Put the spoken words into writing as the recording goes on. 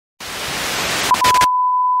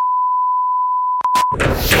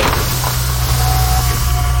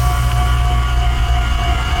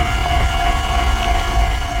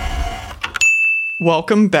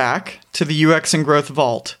Welcome back to the UX and Growth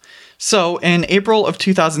Vault. So, in April of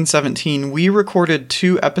 2017, we recorded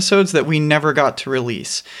 2 episodes that we never got to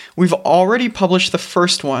release. We've already published the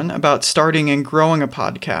first one about starting and growing a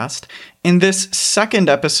podcast. In this second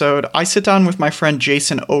episode, I sit down with my friend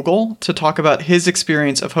Jason Ogle to talk about his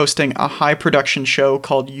experience of hosting a high production show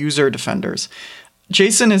called User Defenders.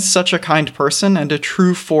 Jason is such a kind person and a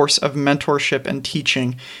true force of mentorship and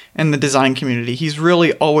teaching in the design community. He's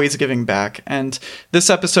really always giving back, and this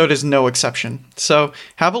episode is no exception. So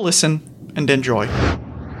have a listen and enjoy.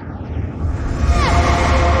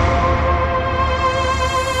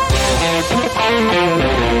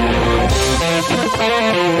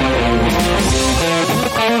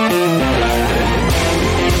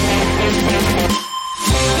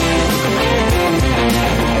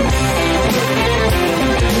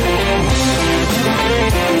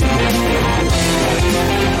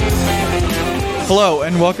 Hello,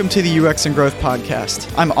 and welcome to the UX and Growth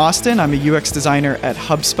Podcast. I'm Austin. I'm a UX designer at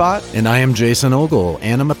HubSpot. And I am Jason Ogle,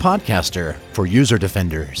 and I'm a podcaster for User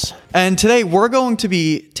Defenders. And today we're going to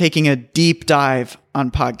be taking a deep dive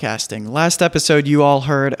on podcasting. Last episode, you all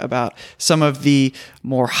heard about some of the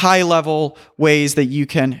more high-level ways that you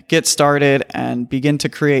can get started and begin to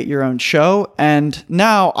create your own show. And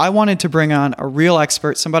now I wanted to bring on a real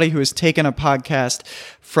expert, somebody who has taken a podcast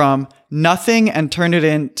from nothing and turned it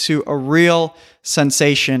into a real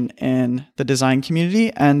sensation in the design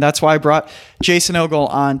community. And that's why I brought Jason Ogle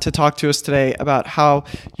on to talk to us today about how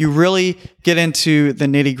you really get into the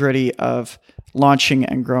nitty-gritty of launching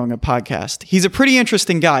and growing a podcast. He's a pretty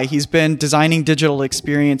interesting guy. He's been designing digital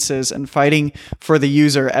experiences and fighting for the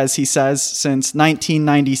user, as he says, since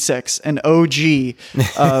 1996, an OG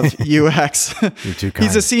of UX. You're too kind.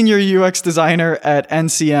 He's a senior UX designer at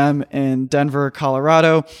NCM in Denver,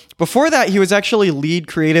 Colorado. Before that, he was actually lead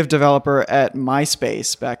creative developer at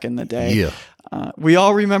MySpace back in the day. Yeah. We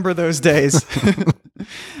all remember those days.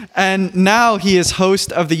 And now he is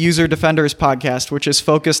host of the User Defenders podcast, which is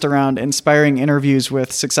focused around inspiring interviews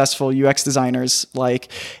with successful UX designers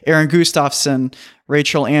like Aaron Gustafson,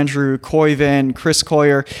 Rachel Andrew, Koivin, Chris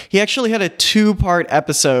Coyer. He actually had a 2-part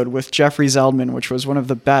episode with Jeffrey Zeldman, which was one of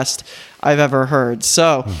the best I've ever heard.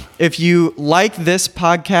 So if you like this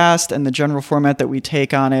podcast and the general format that we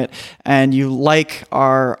take on it, and you like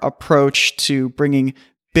our approach to bringing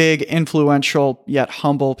big, influential, yet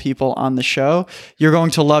humble people on the show, you're going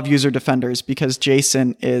to love User Defenders because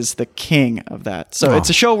Jason is the king of that. So It's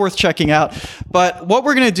a show worth checking out. But what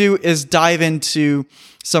we're going to do is dive into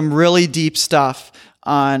some really deep stuff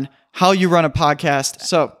on how you run a podcast.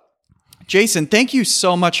 So, Jason, thank you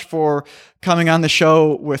so much for coming on the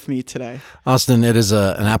show with me today. Austin, it is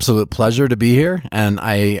an absolute pleasure to be here, and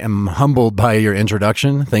I am humbled by your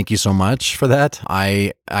introduction. Thank you so much for that.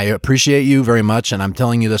 I appreciate you very much, and I'm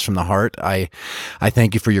telling you this from the heart. I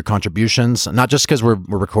thank you for your contributions, not just because we're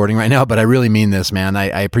recording right now, but I really mean this, man.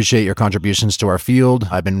 I appreciate your contributions to our field.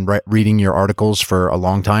 I've been reading your articles for a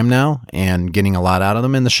long time now and getting a lot out of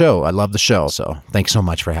them in the show. I love the show, so thanks so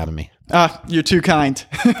much for having me. You're too kind.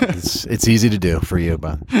 It's easy to do for you,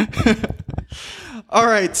 but... All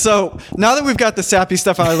right, so now that we've got the sappy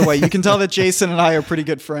stuff out of the way, you can tell that Jason and I are pretty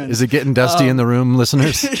good friends. Is it getting dusty in the room,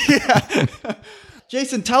 listeners? Yeah.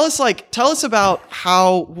 Jason, tell us about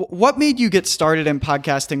what made you get started in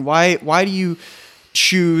podcasting? Why do you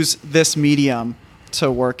choose this medium to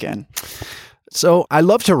work in? So I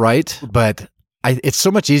love to write, but it's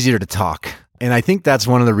so much easier to talk. And I think that's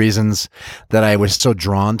one of the reasons that I was so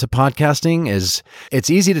drawn to podcasting is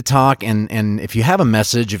it's easy to talk. And if you have a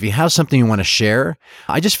message, if you have something you want to share,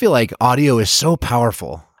 I just feel like audio is so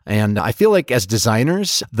powerful. And I feel like as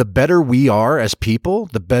designers, the better we are as people,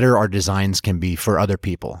 the better our designs can be for other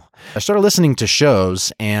people. I started listening to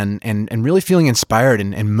shows and really feeling inspired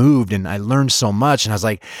and moved, and I learned so much. And I was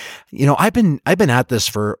like, I've been at this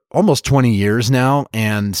for almost 20 years now,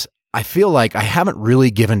 and I feel like I haven't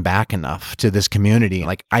really given back enough to this community.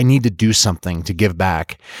 Like I need to do something to give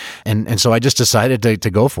back. And so I just decided to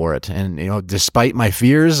go for it. And, despite my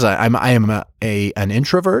fears, I am an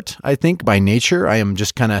introvert, I think, by nature. I am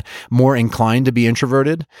just kind of more inclined to be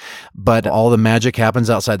introverted, but all the magic happens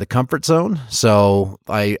outside the comfort zone. So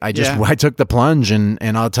I took the plunge, and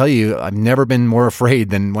I'll tell you, I've never been more afraid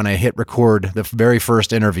than when I hit record the very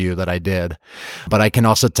first interview that I did. But I can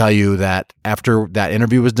also tell you that after that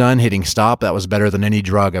interview was done, hitting stop, that was better than any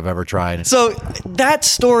drug I've ever tried. So that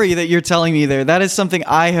story that you're telling me there, that is something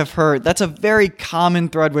I have heard. That's a very common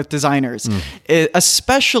thread with designers,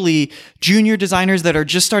 especially junior junior designers that are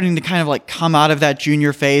just starting to kind of like come out of that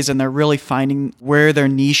junior phase and they're really finding where their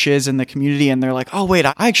niche is in the community. And they're like, oh, wait,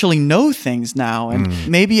 I actually know things now. And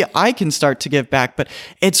maybe I can start to give back. But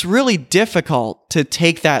it's really difficult to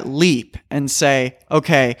take that leap and say,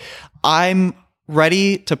 okay, I'm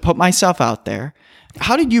ready to put myself out there.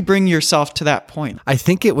 How did you bring yourself to that point? I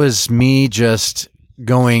think it was me just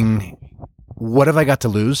going, what have I got to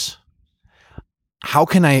lose? How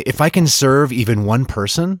can if I can serve even one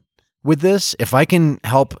person with this, if I can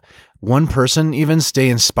help one person even stay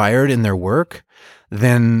inspired in their work,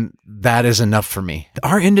 then that is enough for me.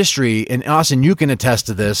 Our industry, and Austin, you can attest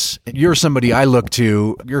to this. You're somebody I look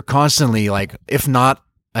to. You're constantly like, if not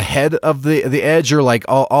ahead of the edge, you're like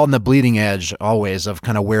all on the bleeding edge always of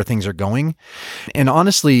kind of where things are going. And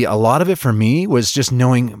honestly, a lot of it for me was just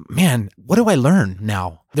knowing, man, what do I learn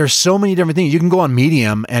now? There's so many different things. You can go on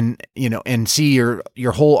Medium and, and see your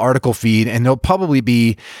whole article feed, and there'll probably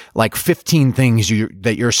be like 15 things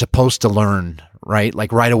that you're supposed to learn, right?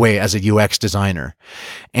 Like right away as a UX designer.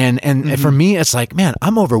 And for me, it's like, man,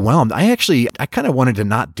 I'm overwhelmed. I kind of wanted to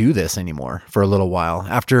not do this anymore for a little while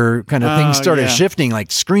after kind of things started shifting,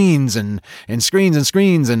 like screens and screens and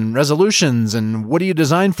screens and resolutions. And what do you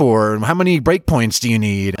design for? And how many breakpoints do you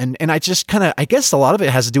need? And I just I guess a lot of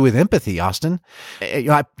it has to do with empathy, Austin.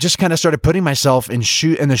 I just kind of started putting myself in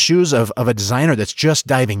the shoes of a designer that's just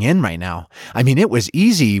diving in right now. I mean, it was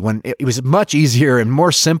easy when it was much easier and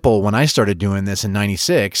more simple when I started doing this in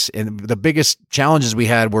 96. And the biggest challenges we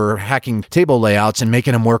had were hacking table layouts and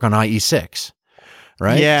making them work on IE6.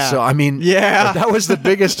 Right. Yeah. So, I mean, that was the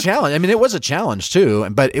biggest challenge. I mean, it was a challenge too,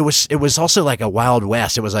 but it was also like a Wild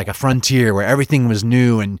West. It was like a frontier where everything was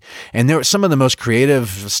new. And there was some of the most creative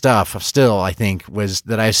stuff still, I think,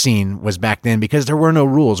 that I've seen was back then because there were no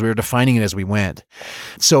rules. We were defining it as we went.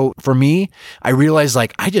 So for me, I realized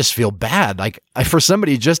like, I just feel bad. Like for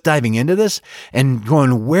somebody just diving into this and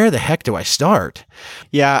going, where the heck do I start?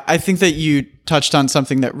 Yeah. I think that you touched on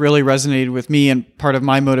something that really resonated with me and part of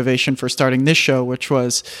my motivation for starting this show, which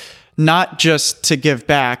was not just to give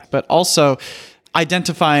back, but also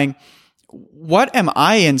identifying what am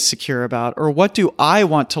I insecure about, or what do I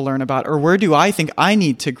want to learn about, or where do I think I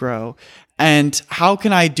need to grow? And how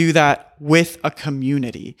can I do that with a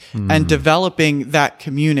community and developing that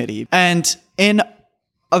community? And in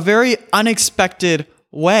a very unexpected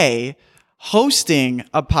way, hosting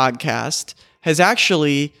a podcast has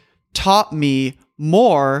actually taught me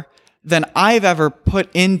more than I've ever put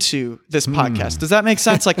into this podcast. Does that make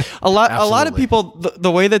sense? Like a lot of people, the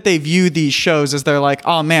way that they view these shows is they're like,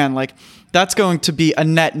 oh man, like that's going to be a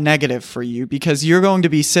net negative for you because you're going to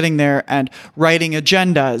be sitting there and writing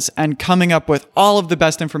agendas and coming up with all of the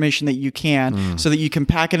best information that you can so that you can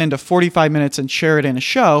pack it into 45 minutes and share it in a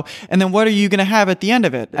show. And then what are you going to have at the end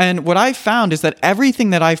of it? And what I've found is that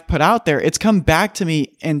everything that I've put out there, it's come back to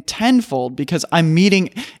me in tenfold because I'm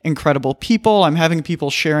meeting incredible people. I'm having people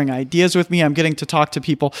sharing ideas with me. I'm getting to talk to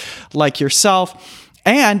people like yourself.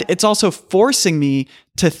 And it's also forcing me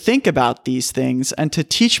to think about these things and to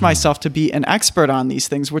teach myself to be an expert on these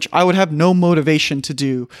things, which I would have no motivation to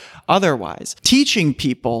do otherwise. Teaching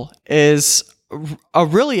people is a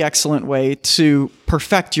really excellent way to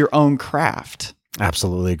perfect your own craft.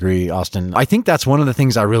 Absolutely agree, Austin. I think that's one of the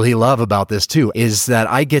things I really love about this too, is that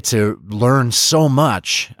I get to learn so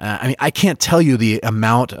much. I mean, I can't tell you the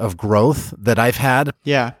amount of growth that I've had.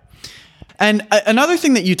 Yeah. And another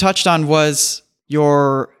thing that you touched on was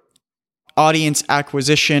your audience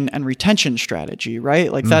acquisition and retention strategy,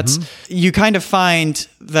 right? Like that's, you kind of find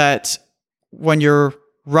that when you're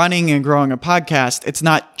running and growing a podcast, it's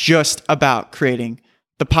not just about creating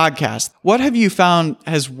the podcast. What have you found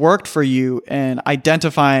has worked for you in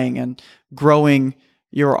identifying and growing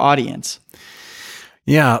your audience?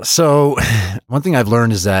 Yeah. So one thing I've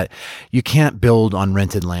learned is that you can't build on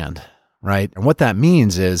rented land, right? And what that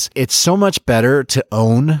means is it's so much better to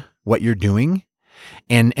own what you're doing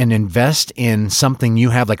and invest in something you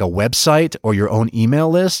have like a website or your own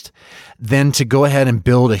email list than to go ahead and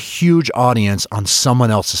build a huge audience on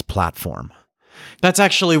someone else's platform. That's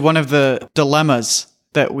actually one of the dilemmas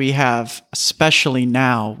that we have, especially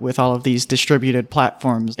now with all of these distributed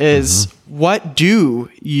platforms, is what do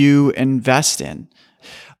you invest in?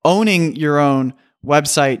 Owning your own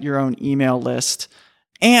website, your own email list,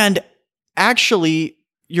 and actually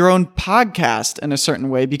your own podcast in a certain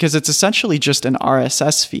way, because it's essentially just an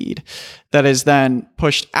RSS feed that is then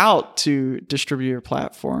pushed out to distributor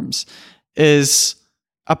platforms, is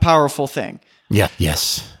a powerful thing. Yeah.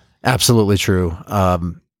 Yes. Absolutely true.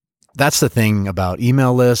 That's the thing about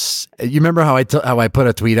email lists. You remember how I put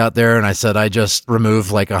a tweet out there and I said I just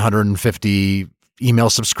removed like 150 email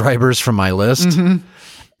subscribers from my list?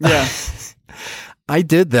 Yeah. I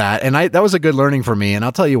did that, and that was a good learning for me, and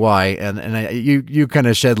I'll tell you why. And you kind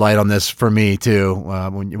of shed light on this for me too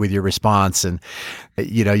with your response. And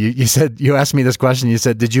you said, you asked me this question. You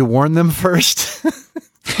said, "Did you warn them first?"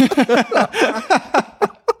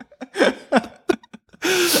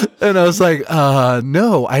 And I was like,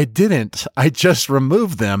 "No, I didn't. I just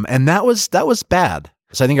removed them," and that was bad.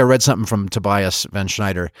 So I think I read something from Tobias Van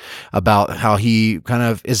Schneider about how he kind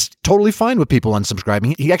of is totally fine with people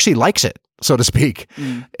unsubscribing. He actually likes it, so to speak.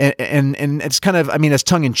 And it's kind of, I mean, it's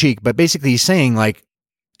tongue in cheek, but basically he's saying, like,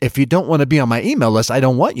 if you don't want to be on my email list, I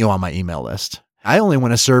don't want you on my email list. I only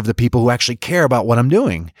want to serve the people who actually care about what I'm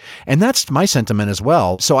doing. And that's my sentiment as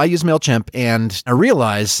well. So I use MailChimp, and I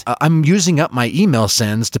realize I'm using up my email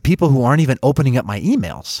sends to people who aren't even opening up my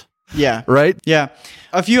emails. Yeah. Right? Yeah.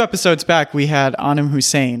 A few episodes back, we had Anam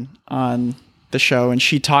Hussein on the show, and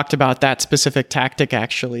she talked about that specific tactic,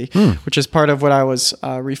 actually, which is part of what I was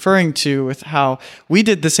referring to with how we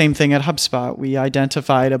did the same thing at HubSpot. We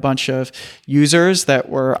identified a bunch of users that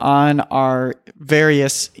were on our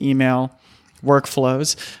various email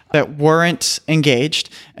workflows that weren't engaged,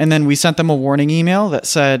 and then we sent them a warning email that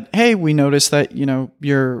said, "Hey, we noticed that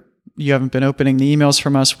you haven't been opening the emails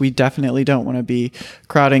from us. We definitely don't want to be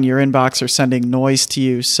crowding your inbox or sending noise to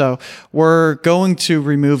you. So we're going to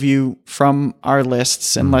remove you from our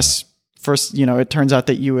lists unless first, it turns out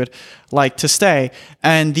that you would like to stay."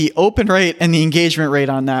 And the open rate and the engagement rate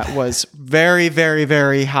on that was very, very,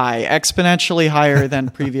 very high, exponentially higher than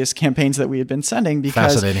previous campaigns that we had been sending.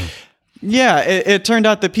 Because fascinating. Yeah, it turned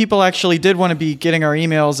out that people actually did want to be getting our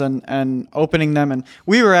emails and opening them. And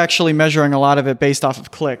we were actually measuring a lot of it based off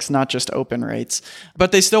of clicks, not just open rates.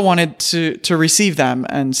 But they still wanted to receive them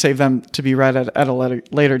and save them to be read at a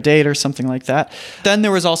later date or something like that. Then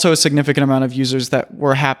there was also a significant amount of users that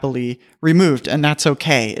were happily removed. And that's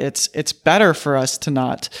okay. It's better for us to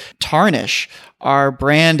not tarnish our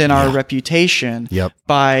brand and our reputation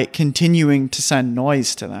by continuing to send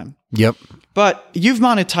noise to them. Yep. But you've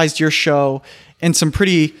monetized your show in some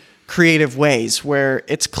pretty creative ways where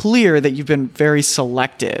it's clear that you've been very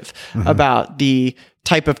selective about the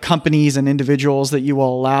type of companies and individuals that you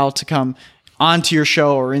will allow to come onto your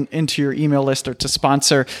show or into your email list or to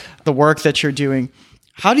sponsor the work that you're doing.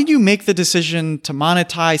 How did you make the decision to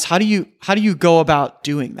monetize? How do you go about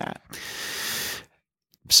doing that?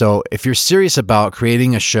 So if you're serious about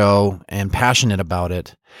creating a show and passionate about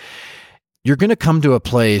it, you're going to come to a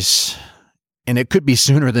place, and it could be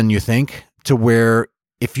sooner than you think, to where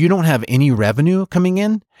if you don't have any revenue coming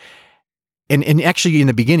in, and actually in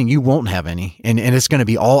the beginning, you won't have any, and it's going to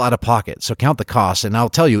be all out of pocket. So count the cost. And I'll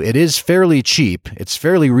tell you, it is fairly cheap. It's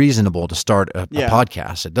fairly reasonable to start a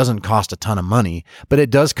podcast. It doesn't cost a ton of money, but it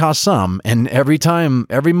does cost some. And every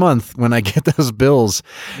month when I get those bills,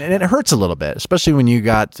 and it hurts a little bit, especially when you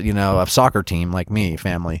got, a soccer team like me,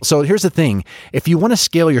 family. So here's the thing. If you want to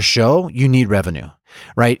scale your show, you need revenue.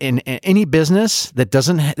 Right? And any business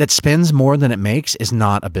that spends more than it makes is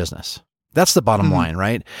not a business. That's the bottom line,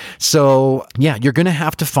 right? So yeah, you're going to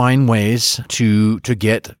have to find ways to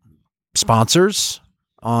get sponsors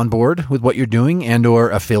on board with what you're doing and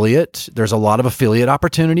or affiliate. There's a lot of affiliate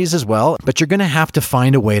opportunities as well, but you're going to have to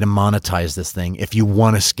find a way to monetize this thing if you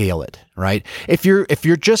want to scale it, right? If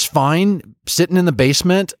you're just fine sitting in the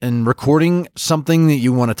basement and recording something that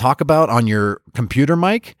you want to talk about on your computer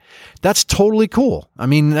mic, that's totally cool. I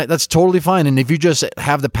mean, that's totally fine. And if you just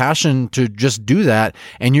have the passion to just do that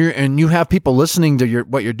and you have people listening to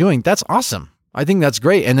what you're doing, that's awesome. I think that's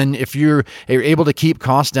great. And then if you're able to keep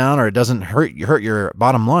costs down or it doesn't hurt your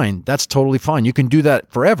bottom line, that's totally fine. You can do that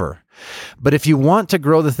forever. But if you want to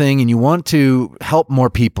grow the thing and you want to help more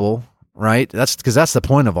people, right? That's the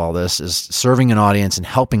point of all this, is serving an audience and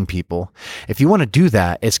helping people. If you want to do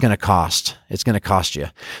that, it's going to cost. It's going to cost you.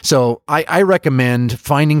 So I recommend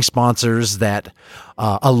finding sponsors that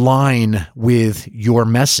align with your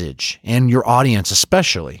message and your audience,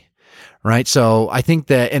 especially. Right. So I think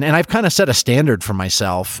that, and I've kind of set a standard for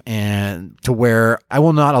myself, and to where I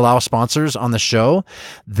will not allow sponsors on the show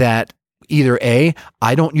that either A,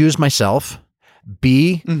 I don't use myself,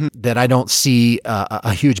 B, that I don't see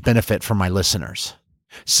a huge benefit for my listeners.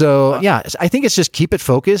 So yeah, I think it's just keep it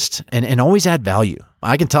focused and always add value.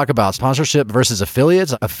 I can talk about sponsorship versus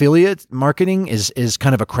affiliates. Affiliate marketing is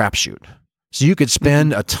kind of a crapshoot. So you could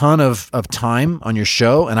spend a ton of time on your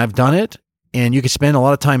show, and I've done it. And you could spend a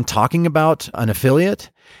lot of time talking about an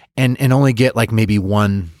affiliate and only get like maybe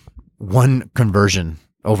one conversion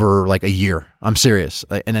over like a year. I'm serious.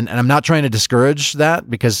 And I'm not trying to discourage that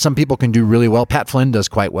because some people can do really well. Pat Flynn does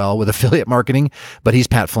quite well with affiliate marketing, but he's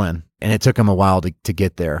Pat Flynn. And it took him a while to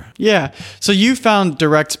get there. Yeah. So you found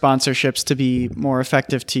direct sponsorships to be more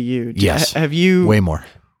effective to you. Yes. Have you? Way more.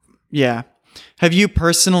 Yeah. Have you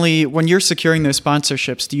personally, when you're securing those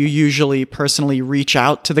sponsorships, do you usually personally reach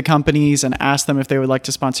out to the companies and ask them if they would like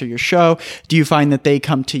to sponsor your show? Do you find that they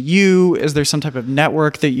come to you? Is there some type of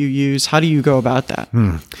network that you use? How do you go about that?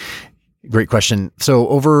 Great question. So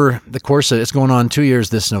over the course of, it's going on 2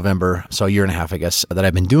 years this November, so a year and a half, I guess, that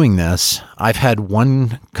I've been doing this, I've had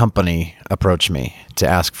one company approach me to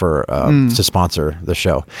ask for, to sponsor the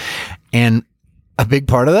show. And a big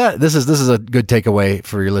part of that, this is a good takeaway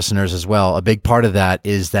for your listeners as well. A big part of that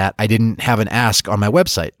is that I didn't have an ask on my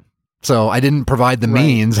website. So I didn't provide the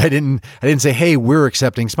means. I didn't say, hey, we're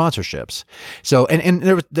accepting sponsorships. So, and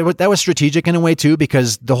that was strategic in a way too,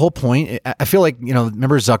 because the whole point, I feel like,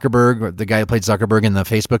 remember Zuckerberg, the guy who played Zuckerberg in the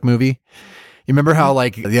Facebook movie? You remember how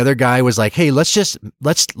like the other guy was like, hey, let's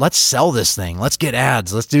sell this thing. Let's get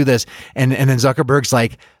ads. Let's do this. And then Zuckerberg's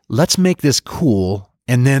like, let's make this cool.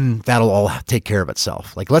 And then that'll all take care of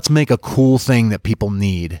itself. Like, let's make a cool thing that people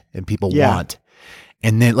need and people want.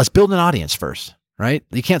 And then let's build an audience first. Right?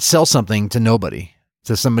 You can't sell something to nobody,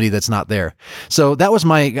 to somebody that's not there. So that was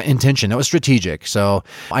my intention. That was strategic. So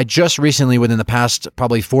I just recently, within the past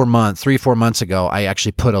probably 4 months ago, I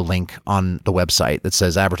actually put a link on the website that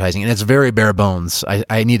says advertising. And it's very bare bones.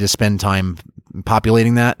 I need to spend time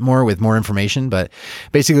populating that more with more information. But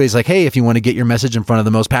basically it's like, hey, if you want to get your message in front of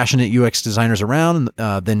the most passionate UX designers around,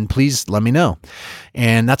 then please let me know.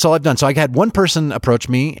 And that's all I've done. So I had one person approach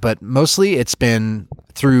me, but mostly it's been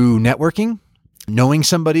through networking, knowing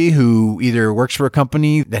somebody who either works for a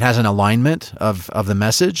company that has an alignment of the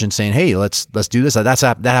message and saying, hey, let's do this. That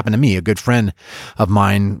happened to me. A good friend of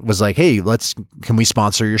mine was like, hey, can we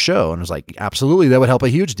sponsor your show? And I was like, absolutely. That would help a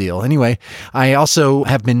huge deal. Anyway, I also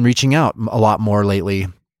have been reaching out a lot more lately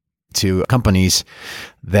to companies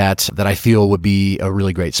that I feel would be a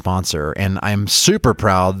really great sponsor. And I'm super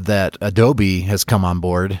proud that Adobe has come on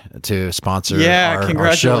board to sponsor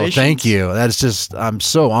our show. Thank you. That's just, I'm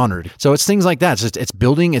so honored. So it's things like that. It's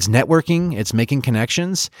building, it's networking, it's making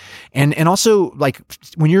connections. And also like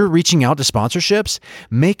when you're reaching out to sponsorships,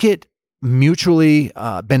 make it mutually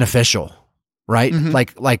beneficial, right?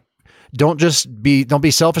 Like don't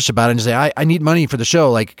be selfish about it and say, I need money for the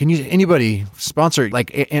show. Like, can anybody sponsor?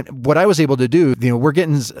 Like, and what I was able to do, we're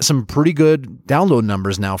getting some pretty good download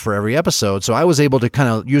numbers now for every episode. So I was able to kind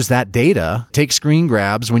of use that data, take screen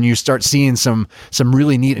grabs when you start seeing some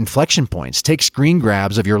really neat inflection points, take screen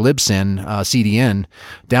grabs of your Libsyn, CDN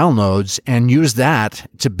downloads and use that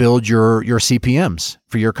to build your CPMs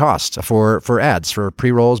for your costs for ads, for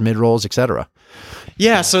pre-rolls, mid-rolls, etc.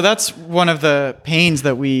 Yeah, so that's one of the pains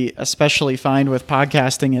that we especially find with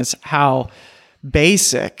podcasting is how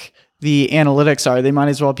basic the analytics are. They might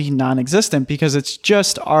as well be non-existent because it's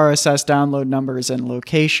just RSS download numbers and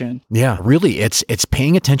location. Yeah, really, it's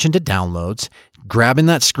paying attention to downloads, grabbing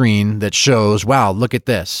that screen that shows, wow, look at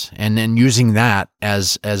this, and then using that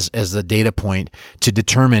as the data point to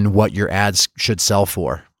determine what your ads should sell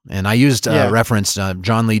for. And I used reference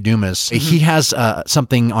John Lee Dumas. He has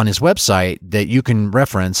something on his website that you can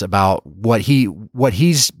reference about what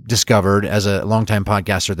he's discovered as a longtime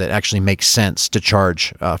podcaster that actually makes sense to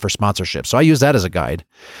charge for sponsorship. So I use that as a guide,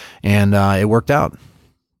 and it worked out.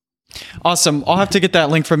 Awesome. I'll have to get that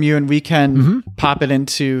link from you, and we can pop it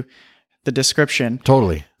into the description.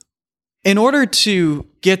 Totally. In order to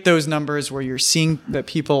get those numbers where you're seeing that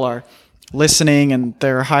people are listening and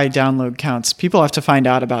their high download counts, people have to find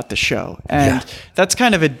out about the show. And that's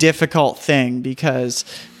kind of a difficult thing because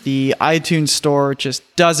the iTunes store just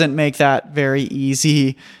doesn't make that very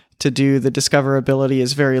easy to do. The discoverability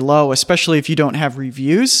is very low, especially if you don't have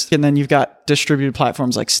reviews. And then you've got distributed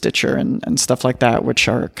platforms like Stitcher and stuff like that, which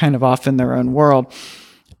are kind of off in their own world.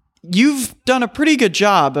 You've done a pretty good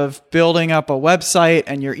job of building up a website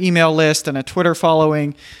and your email list and a Twitter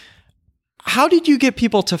following. How did you get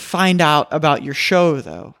people to find out about your show,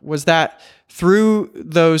 though? Was that through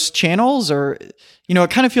those channels, or, it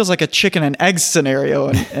kind of feels like a chicken and egg scenario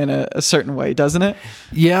in a certain way, doesn't it?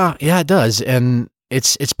 Yeah, it does. And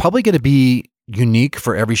it's probably going to be unique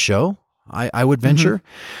for every show, I would venture.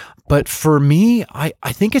 But for me, I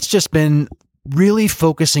think it's just been really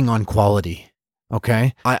focusing on quality.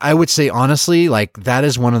 Okay. I would say honestly, like that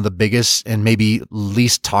is one of the biggest and maybe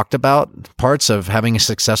least talked about parts of having a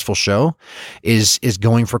successful show is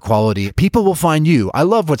going for quality. People will find you. I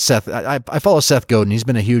love what I follow Seth Godin. He's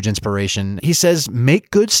been a huge inspiration. He says,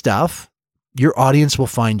 make good stuff. Your audience will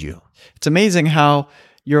find you. It's amazing how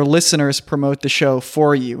your listeners promote the show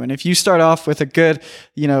for you. And if you start off with a good,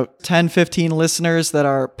 10, 15 listeners that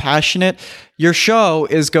are passionate, your show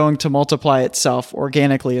is going to multiply itself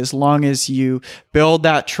organically as long as you build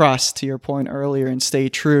that trust, to your point earlier, and stay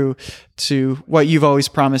true to what you've always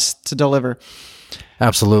promised to deliver.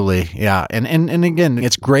 Absolutely. Yeah. And again,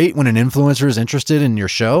 it's great when an influencer is interested in your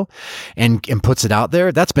show and puts it out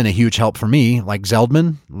there. That's been a huge help for me. Like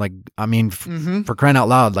Zeldman, for crying out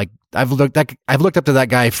loud, like I've looked up to that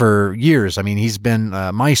guy for years. I mean, he's been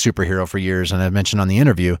my superhero for years, and I've mentioned on the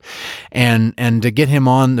interview, and to get him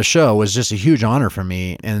on the show was just a huge honor for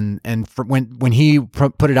me. And for when he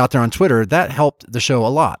put it out there on Twitter, that helped the show a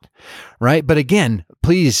lot. Right. But again,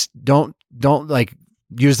 please don't like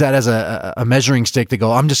use that as a measuring stick to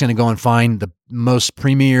go, I'm just going to go and find the most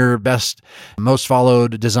premier, best, most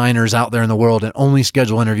followed designers out there in the world and only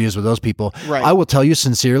schedule interviews with those people. Right. I will tell you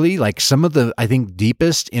sincerely, like some of the, I think,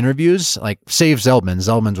 deepest interviews, like save Zeldman.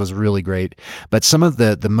 Zeldman's was really great. But some of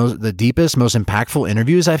the deepest, most impactful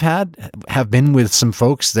interviews I've had have been with some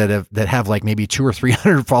folks that have like maybe 200 or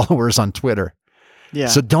 300 followers on Twitter. Yeah.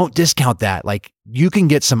 So don't discount that. Like you can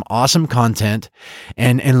get some awesome content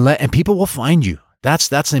and people will find you. That's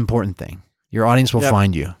the important thing. Your audience will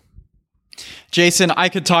find you. Jason, I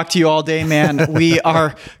could talk to you all day, man. We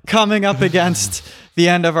are coming up against the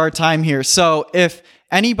end of our time here. So if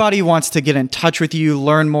anybody wants to get in touch with you,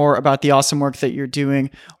 learn more about the awesome work that you're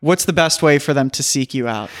doing, what's the best way for them to seek you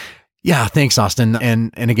out? Yeah, thanks, Austin.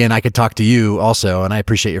 And again, I could talk to you also, and I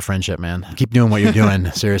appreciate your friendship, man. Keep doing what you're doing.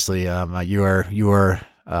 Seriously, you are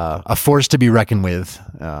a force to be reckoned with,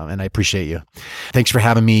 and I appreciate you. Thanks for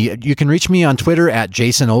having me. You can reach me on Twitter at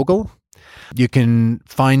Jason Ogle. You can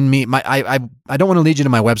find me. I don't want to lead you to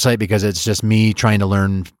my website because it's just me trying to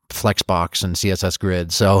learn Flexbox and CSS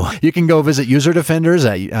Grid. So you can go visit User Defenders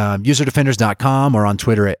at userdefenders.com or on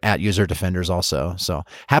Twitter at User Defenders also. So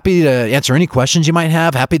happy to answer any questions you might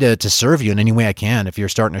have. Happy to serve you in any way I can. If you're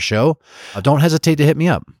starting a show, don't hesitate to hit me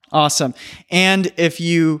up. Awesome. And if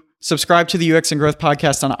you subscribe to the UX and Growth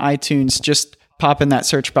Podcast on iTunes, just pop in that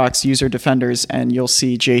search box, User Defenders, and you'll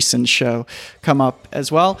see Jason's show come up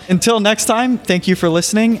as well. Until next time, thank you for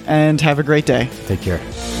listening and have a great day. Take care.